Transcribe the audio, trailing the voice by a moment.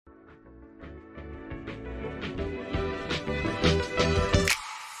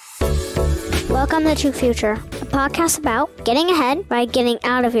Welcome to True Future, a podcast about getting ahead by getting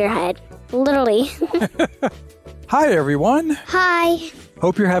out of your head. Literally. Hi, everyone. Hi.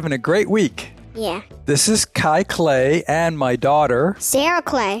 Hope you're having a great week. Yeah. This is Kai Clay and my daughter. Sarah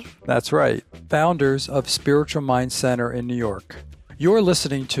Clay. That's right. Founders of Spiritual Mind Center in New York. You're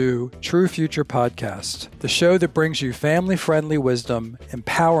listening to True Future Podcast, the show that brings you family-friendly wisdom,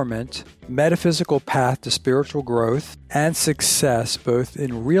 empowerment, metaphysical path to spiritual growth, and success both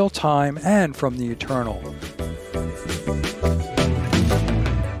in real time and from the eternal.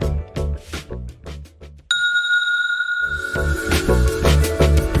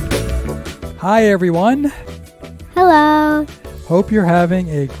 Hi, everyone. Hello. Hope you're having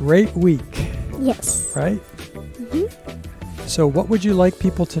a great week, Yes. right? So what would you like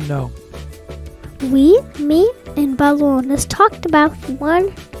people to know? Me, and Balloon has talked about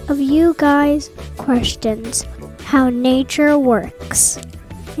one of you guys' questions, how nature works.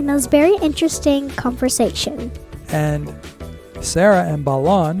 And it was a very interesting conversation. And Sarah and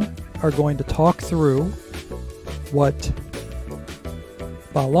Balan are going to talk through what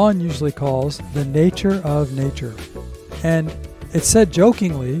Balan usually calls the nature of nature. And it's said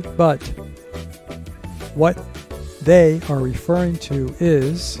jokingly, but what they are referring to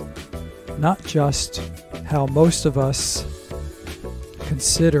is not just how most of us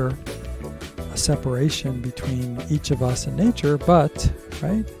consider a separation between each of us and nature, but,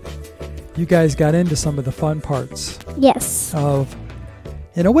 right, you guys got into some of the fun parts Yes. of,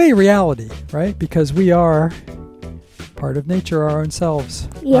 in a way, reality, right? Because we are part of nature our own selves.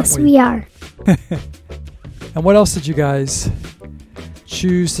 Yes, aren't we are. And what else did you guys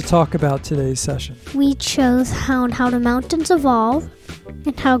choose to talk about today's session? We chose how the mountains evolve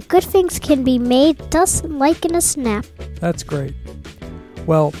and how good things can be made just like in a snap. That's great.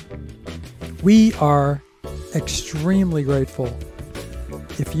 Well, we are extremely grateful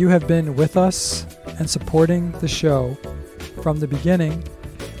if you have been with us and supporting the show from the beginning.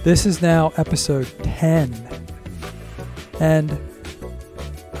 This is now episode 10. And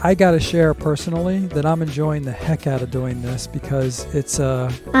I got to share personally that I'm enjoying the heck out of doing this because it's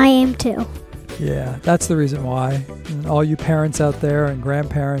I am too. yeah, that's the reason why. And all you parents out there and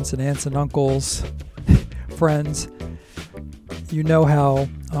grandparents and aunts and uncles, friends, you know how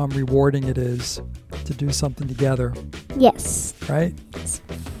rewarding it is to do something together, Yes. right?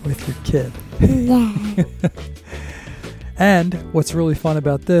 With your kid. Yeah. And what's really fun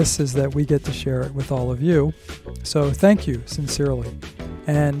about this is that we get to share it with all of you. So thank you sincerely.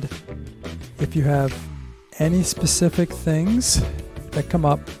 And if you have any specific things that come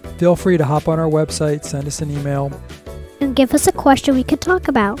up, feel free to hop on our website, send us an email. And give us a question we could talk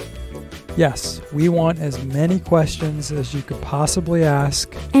about. Yes, we want as many questions as you could possibly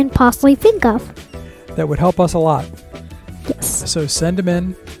ask And possibly think of. that would help us a lot. Yes. So send them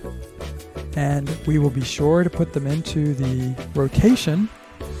in, and we will be sure to put them into the rotation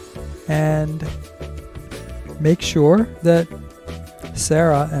and make sure that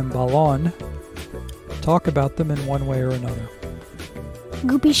Sarah and Balan talk about them in one way or another.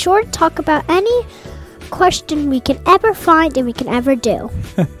 We'll be sure to talk about any question we can ever find and we can ever do.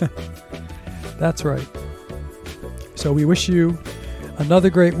 That's right. So we wish you another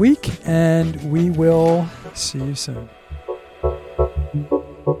great week, and we will see you soon.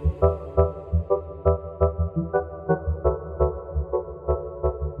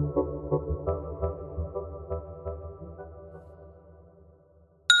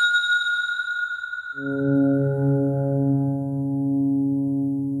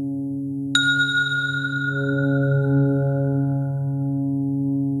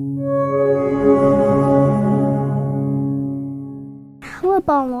 Hello,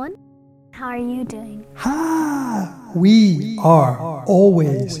 Balloon. How are you doing? We are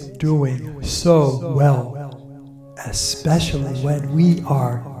always doing so well, especially when we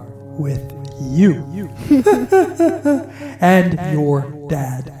are with you. And your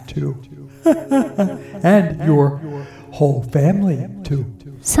dad, too. And your whole family, too.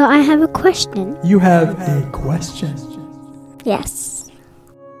 So I have a question. You have a question. Yes.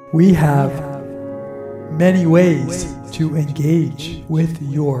 We have many ways to engage with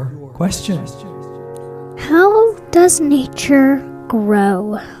your question. How does nature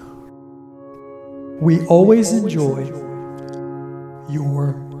grow? We always enjoy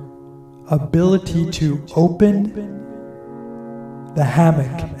your ability to open the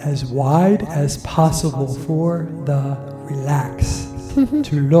hammock as wide as possible for the relax,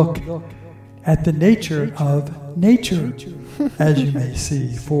 to look at the nature of nature, as you may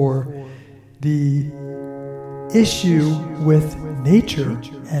see, for the issue with nature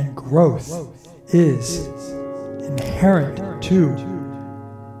and growth is inherent to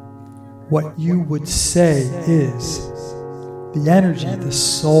what you would say is the energy, the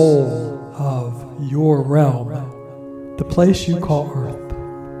soul of your realm, the place you call Earth.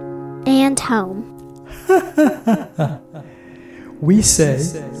 And home. We say,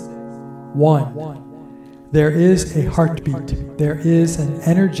 1. There is a heartbeat. There is an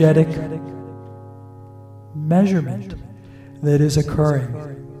energetic measurement that is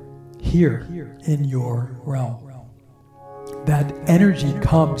occurring here in your realm. That energy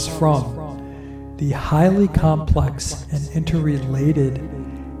comes from the highly complex and interrelated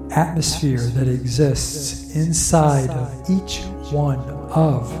atmosphere that exists inside of each one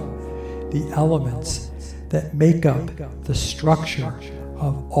of the elements that make up the structure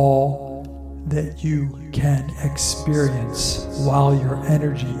of all that you can experience while your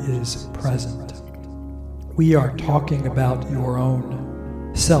energy is present. We are talking about your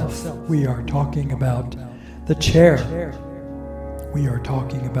own self. We are talking about the chair. We are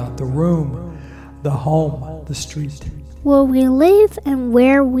talking about the room, the home, the street. Where we live and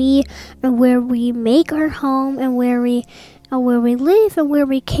where we make our home and where we live and where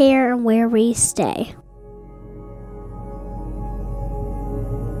we care and where we stay.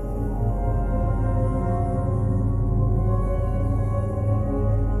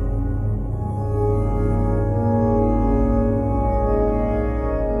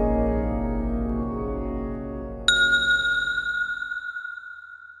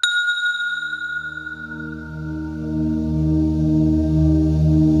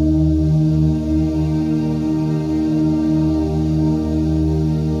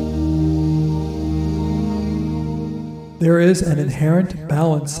 There is an inherent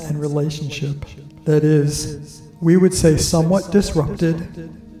balance and relationship that is, we would say, somewhat disrupted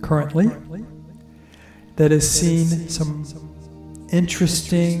currently, that has seen some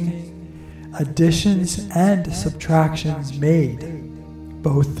interesting additions and subtractions made,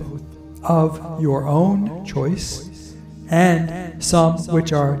 both of your own choice and some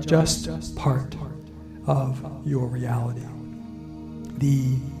which are just part of your reality.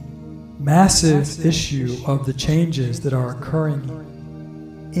 The massive issue of the changes that are occurring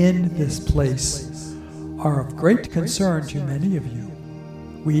in this place are of great concern to many of you.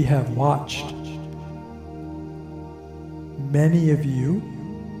 We have watched many of you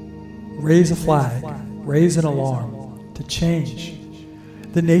raise a flag, raise an alarm to change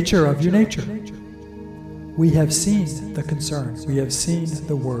the nature of your nature. We have seen the concern, we have seen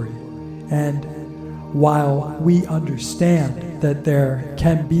the worry, and while we understand that there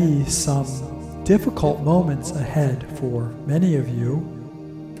can be some difficult moments ahead for many of you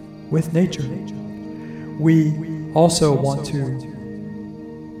with nature, we also want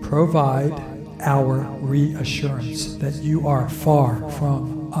to provide our reassurance that you are far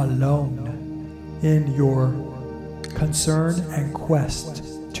from alone in your concern and quest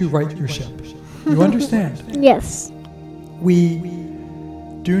to right your ship. You understand? Yes. We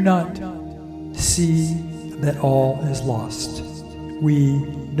do not see that all is lost. We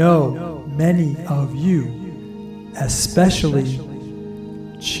know many of you, especially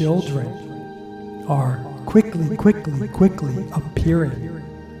children, are quickly appearing.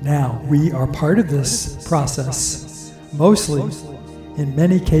 Now, we are part of this process, mostly, in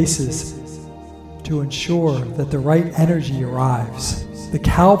many cases, to ensure that the right energy arrives. The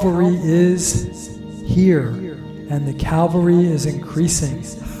cavalry is here, and the cavalry is increasing.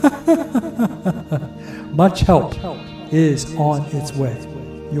 Much help is on its way.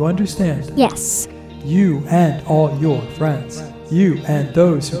 You understand? Yes. You and all your friends, you and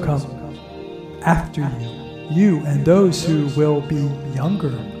those who come after you, you and those who will be younger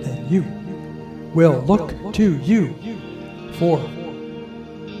than you, will look to you for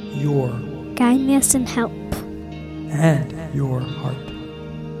your guidance and help. And your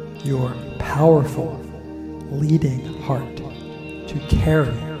heart, your powerful leading heart to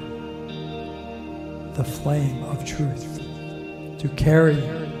carry the flame of truth, to carry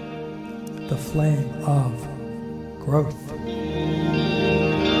the flame of growth.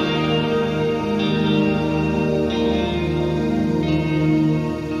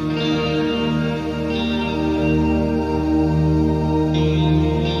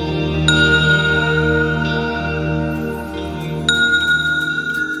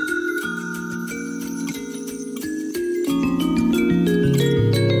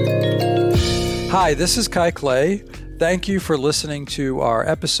 Hi, this is Kai Clay. Thank you for listening to our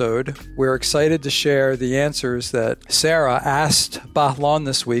episode. We're excited to share the answers that Sarah asked Bahlan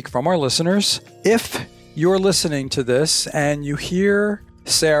this week from our listeners. If you're listening to this and you hear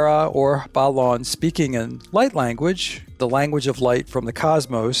Sarah or Bahlan speaking in light language, the language of light from the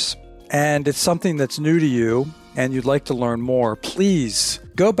cosmos, and it's something that's new to you, and you'd like to learn more, please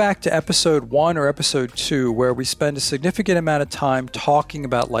go back to episode 1 or episode 2, where we spend a significant amount of time talking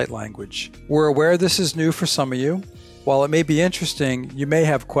about light language. We're aware this is new for some of you. While it may be interesting, you may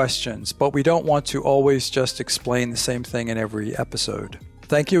have questions, but we don't want to always just explain the same thing in every episode.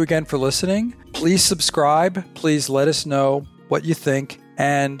 Thank you again for listening. Please subscribe. Please let us know what you think,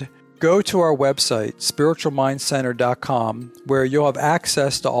 and go to our website, spiritualmindcenter.com, where you'll have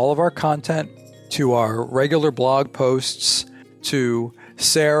access to all of our content, to our regular blog posts, to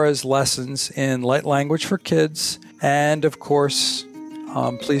Sarah's lessons in light language for kids, and of course,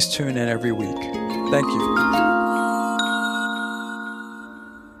 please tune in every week. Thank you.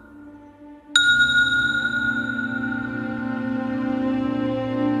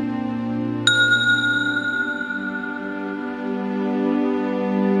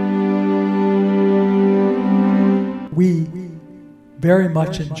 We very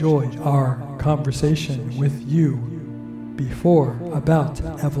much enjoyed our conversation with you before about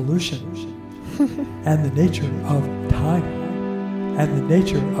evolution and the nature of time and the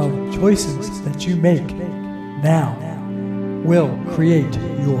nature of choices that you make now will create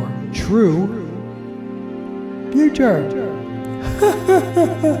your true future.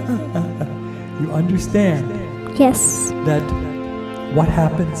 You understand? Yes. That what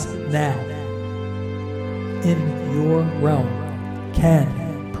happens now in your realm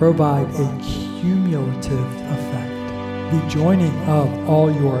can provide a cumulative effect. The joining of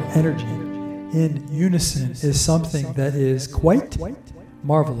all your energy in unison is something that is quite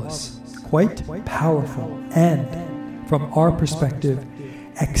marvelous, quite powerful, and from our perspective,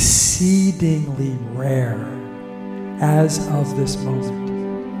 exceedingly rare as of this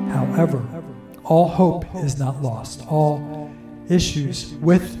moment. However, all hope is not lost. All issues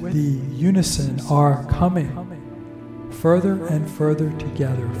with the unison are coming further and further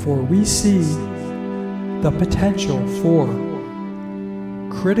together, for we see the potential for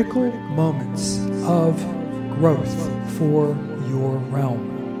critical moments of growth for your realm.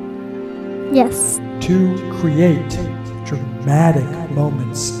 Yes. To create dramatic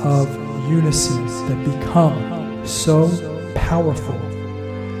moments of unison that become so powerful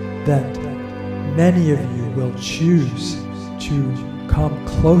that many of you will choose to come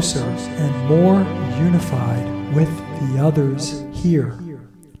closer and more unified with the others here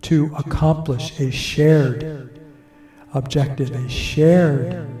to accomplish a shared objective, a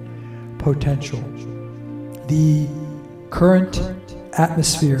shared potential. The current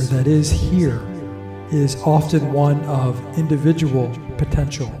atmosphere that is here is often one of individual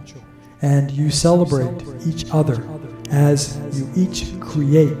potential, and you celebrate each other as you each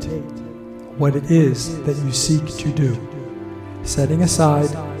create what it is that you seek to do, setting aside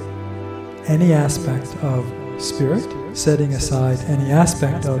any aspect of spirit, setting aside any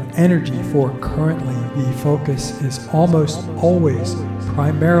aspect of energy, for currently the focus is almost always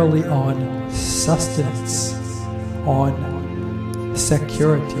primarily on sustenance, on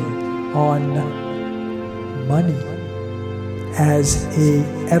security, on money, as a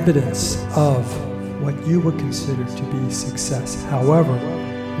evidence of what you would consider to be success. However,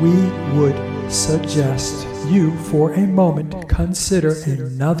 we would suggest you for a moment consider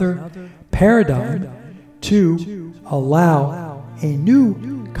another paradigm to allow a new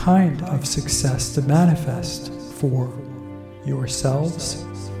kind of success to manifest for yourselves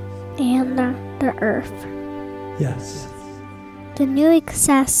And the earth. Yes. The new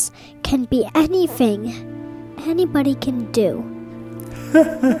success can be anything anybody can do.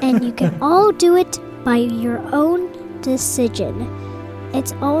 And you can all do it by your own decision.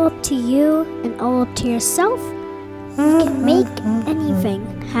 It's all up to you and all up to yourself. You can make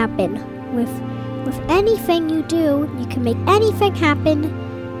anything happen. With anything you do, you can make anything happen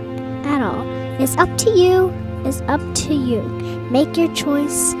at all. It's up to you. It's up to you. Make your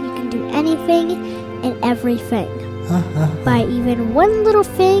choice. You can do anything and everything. By even one little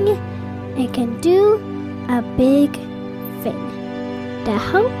thing, it can do a big thing. To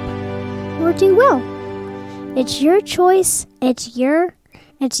help or do well. It's your choice. It's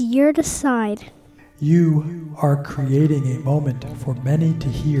your decide. You are creating a moment for many to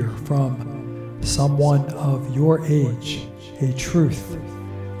hear from someone of your age, a truth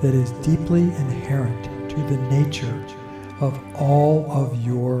that is deeply inherent to the nature of all of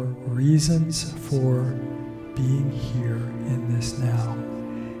your reasons for being here in this now.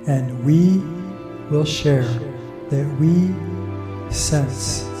 And we will share that we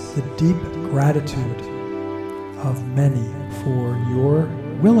sense the deep gratitude of many for your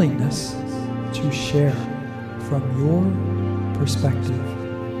willingness to share from your perspective.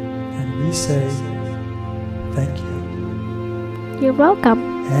 And we say thank you. You're welcome.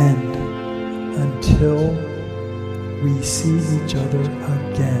 And until we see each other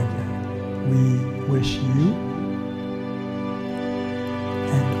again. We wish you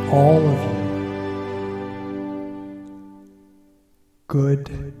and all of you good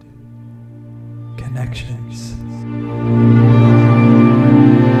connections.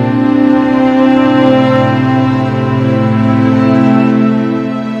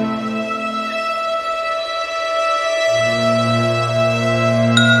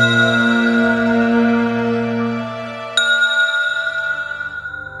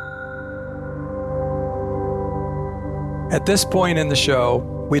 At this point in the show,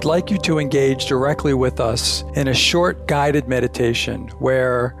 we'd like you to engage directly with us in a short guided meditation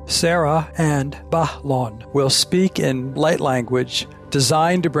where Sarah and Bahlon will speak in light language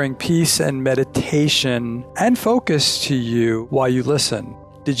designed to bring peace and meditation and focus to you while you listen.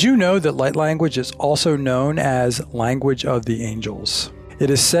 Did you know that light language is also known as language of the angels? It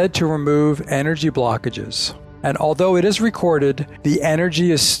is said to remove energy blockages. And although it is recorded, the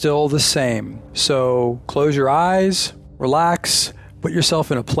energy is still the same. So close your eyes, relax, put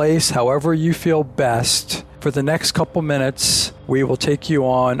yourself in a place however you feel best. For the next couple minutes, we will take you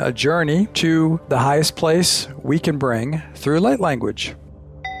on a journey to the highest place we can bring through light language.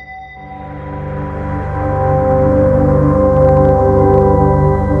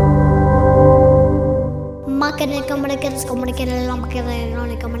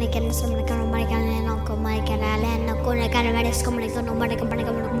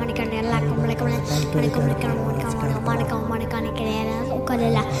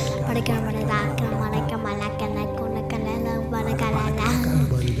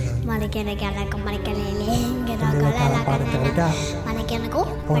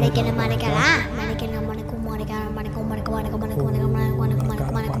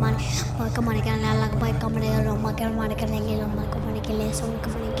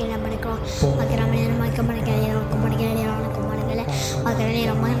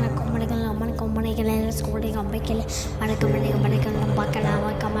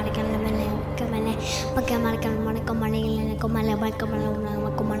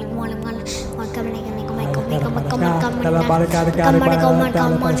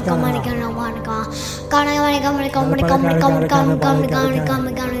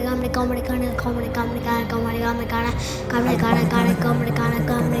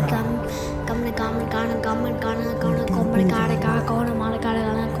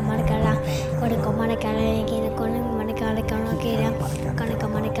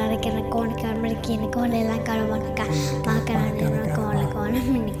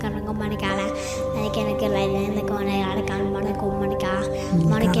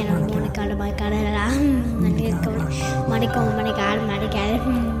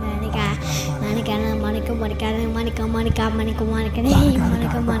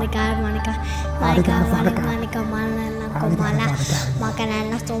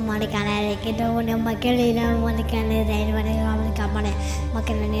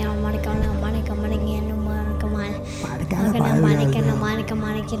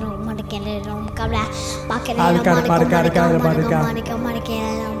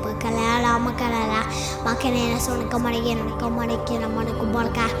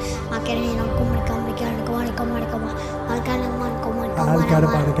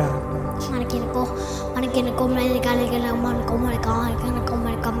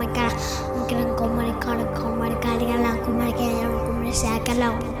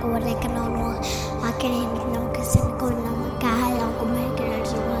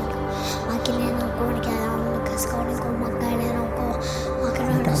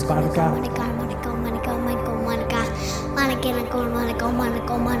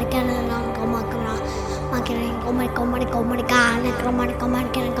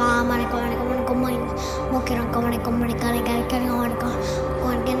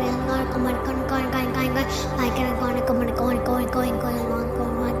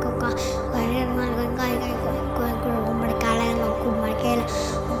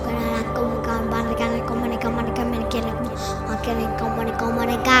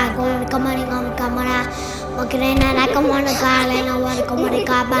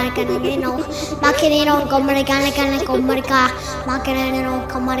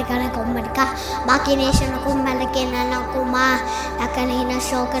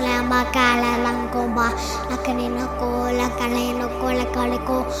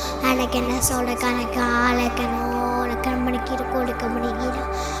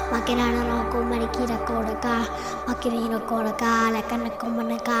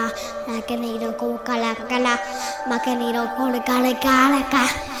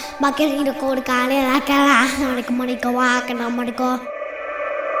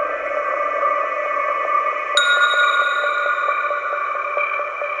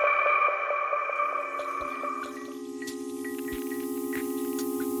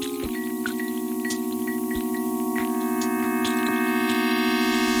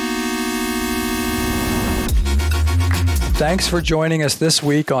 Thanks for joining us this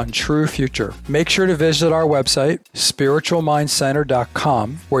week on True Future. Make sure to visit our website,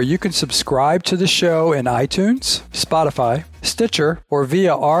 spiritualmindcenter.com, where you can subscribe to the show in iTunes, Spotify, Stitcher, or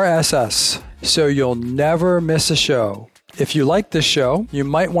via RSS, so you'll never miss a show. If you like this show, you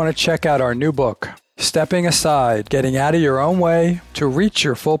might want to check out our new book, Stepping Aside, Getting Out of Your Own Way to Reach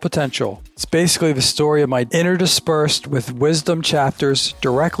Your Full Potential. It's basically the story of my interdispersed with wisdom chapters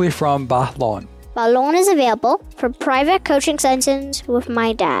directly from Bahlon. Bahlon is available for private coaching sessions with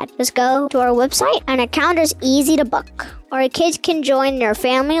my dad. Just go to our website. An account is easy to book. Or kids can join their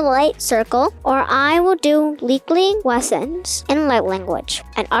family light circle, or I will do weekly lessons in light language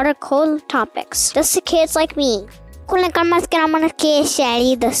and other cool topics, just to kids like me. Kulang mas karaman ke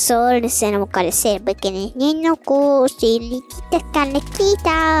shari the soul sen mo kare ser bekene nino ko sili kita kan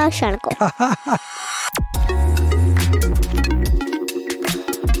kita shalko.